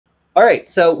All right,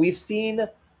 so we've seen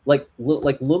like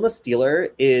Lumma Stealer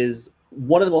is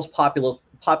one of the most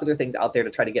popular things out there to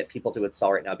try to get people to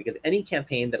install right now, because any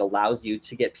campaign that allows you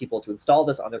to get people to install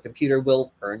this on their computer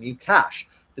will earn you cash.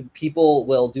 The people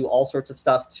will do all sorts of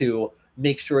stuff to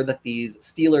make sure that these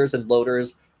stealers and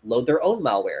loaders load their own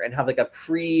malware and have like a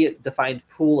pre-defined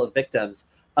pool of victims.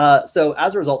 So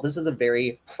as a result, this is a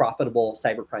very profitable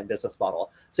cybercrime business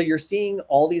model. So you're seeing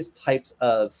all these types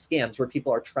of scams where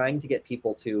people are trying to get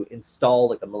people to install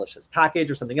like a malicious package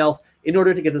or something else in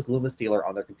order to get this Lumma Stealer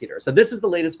on their computer. So this is the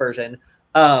latest version.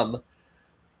 On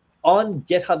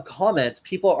GitHub Comments,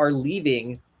 people are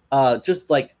leaving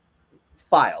just like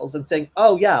files and saying,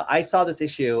 oh yeah, I saw this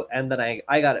issue and then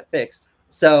I got it fixed.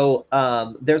 So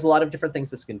there's a lot of different things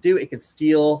this can do. It can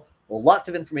steal lots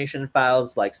of information in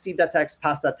files like seed.txt,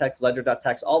 pass.txt,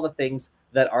 ledger.txt, all the things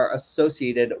that are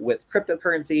associated with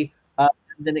cryptocurrency. And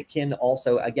then it can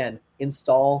also, again,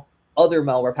 install other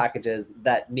malware packages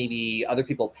that maybe other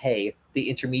people pay the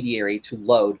intermediary to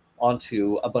load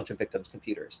onto a bunch of victims'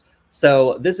 computers.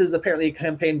 So this is apparently a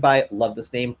campaign by, love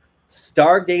this name,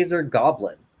 Stargazer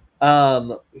Goblin,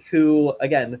 who,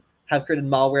 again, have created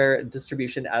malware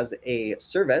distribution as a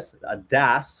service, a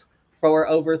DAS, for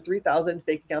over 3,000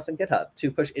 fake accounts on GitHub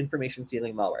to push information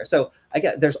stealing malware. So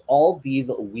again, there's all these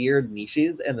weird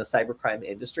niches in the cybercrime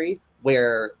industry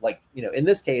where, like, you know, in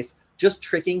this case, just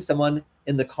tricking someone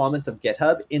in the comments of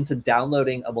GitHub into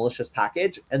downloading a malicious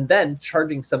package and then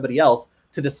charging somebody else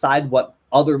to decide what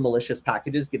other malicious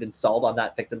packages get installed on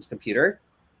that victim's computer.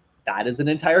 That is an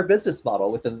entire business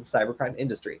model within the cybercrime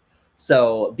industry.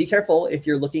 So be careful if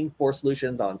you're looking for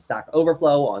solutions on Stack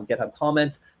Overflow, on GitHub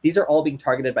Comments. These are all being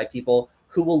targeted by people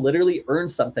who will literally earn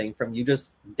something from you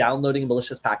just downloading a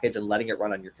malicious package and letting it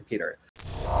run on your computer.